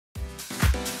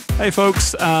Hey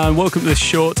folks, welcome to this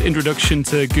short introduction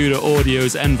to Guda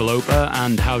Audio's EnvelopR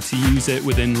and how to use it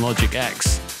within Logic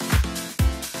X.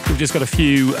 We've just got a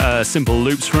few simple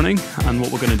loops running, and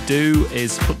what we're going to do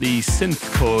is put the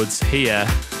synth chords here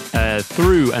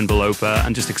through EnvelopR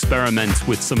and just experiment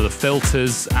with some of the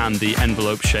filters and the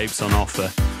envelope shapes on offer.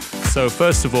 So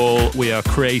first of all, we are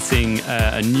creating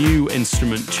a new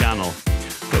instrument channel,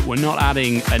 but we're not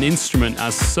adding an instrument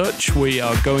as such. We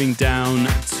are going down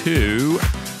to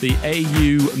the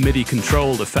AU MIDI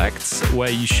controlled effects,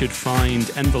 where you should find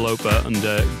EnvelopR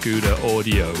under Guda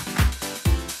Audio.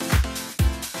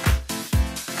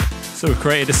 So we've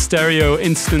created a stereo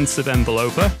instance of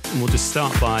EnvelopR, and we'll just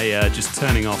start by just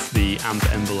turning off the amp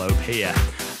envelope here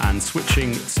and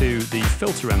switching to the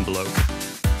filter envelope.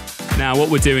 Now what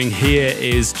we're doing here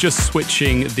is just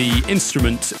switching the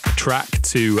instrument track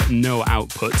to no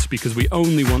output, because we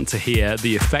only want to hear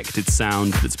the affected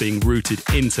sound that's being routed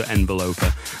into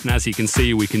EnvelopR. And as you can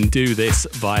see, we can do this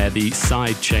via the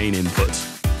sidechain input.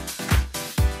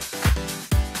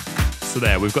 So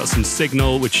there, we've got some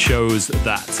signal which shows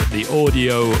that the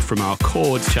audio from our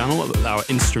chord channel, our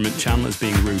instrument channel, is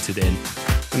being routed in.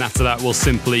 And after that, we'll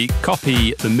simply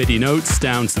copy the MIDI notes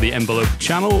down to the envelope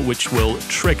channel, which will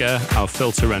trigger our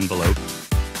filter envelope.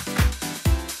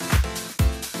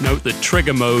 Note that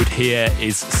trigger mode here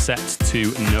is set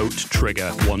to note trigger,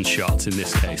 one shot in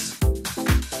this case.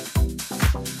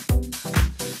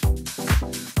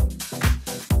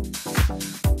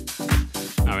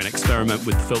 Now an experiment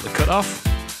with filter cutoff.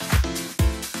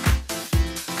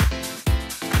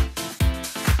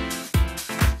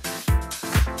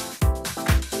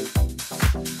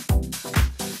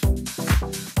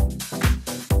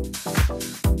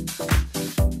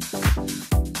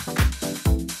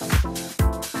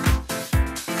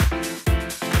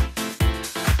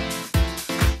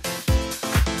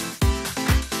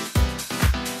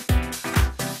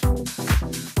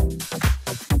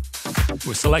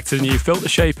 We've selected a new filter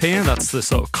shape here. That's the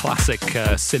sort of classic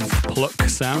synth pluck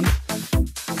sound.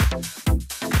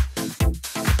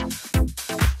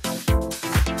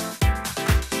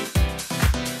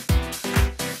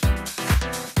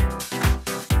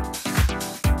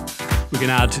 We can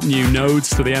add new nodes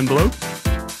to the envelope,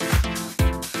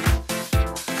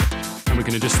 and we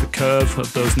can adjust the curve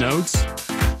of those nodes.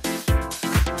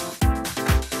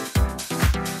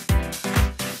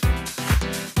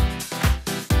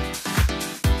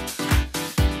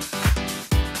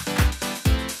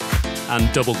 And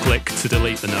double click to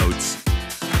delete the nodes.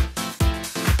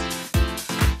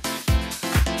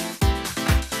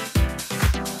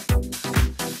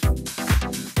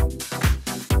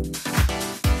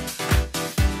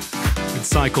 We can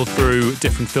cycle through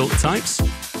different filter types.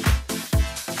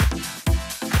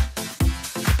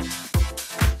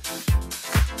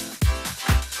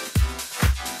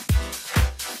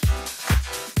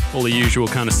 All the usual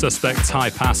kind of suspects: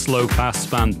 high pass, low pass,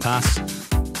 band pass.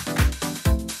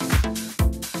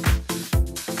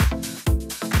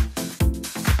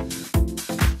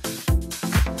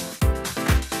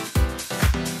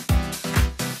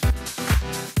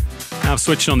 I've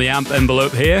switched on the amp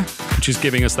envelope here, which is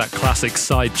giving us that classic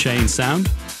sidechain sound.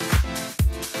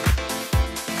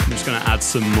 I'm just going to add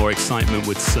some more excitement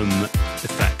with some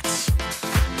effects.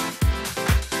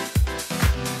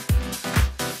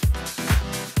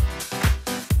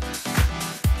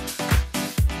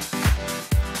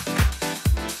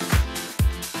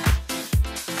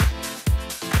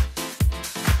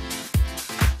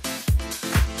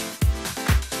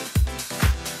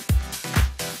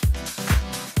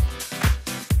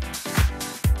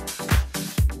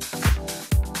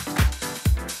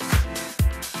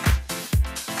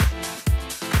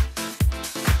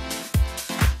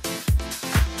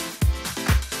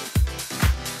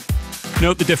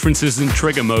 Note the differences in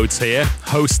trigger modes here: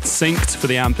 host synced for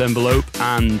the amp envelope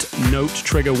and note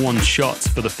trigger one shot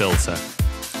for the filter.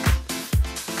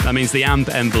 That means the amp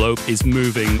envelope is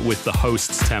moving with the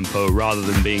host's tempo rather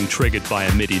than being triggered by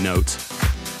a MIDI note.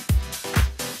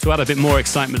 To add a bit more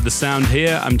excitement to the sound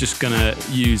here, I'm just going to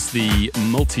use the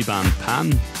multiband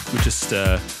pan. We're just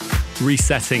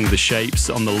resetting the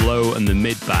shapes on the low and the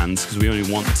mid bands, because we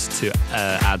only want to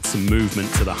add some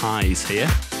movement to the highs here.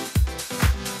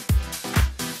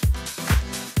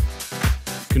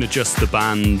 You can adjust the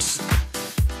band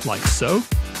like so.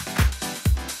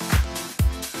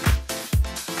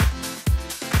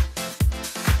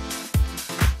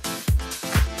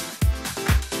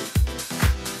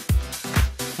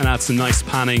 And add some nice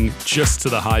panning just to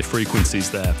the high frequencies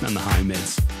there and the high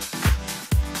mids.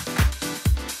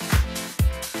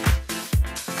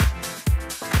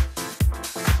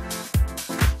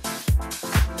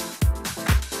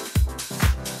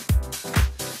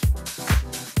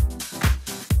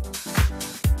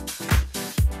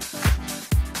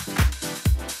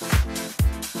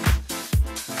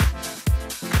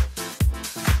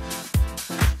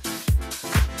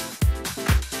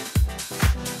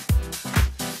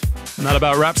 And that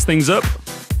about wraps things up.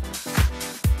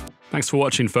 Thanks for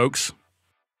watching, folks.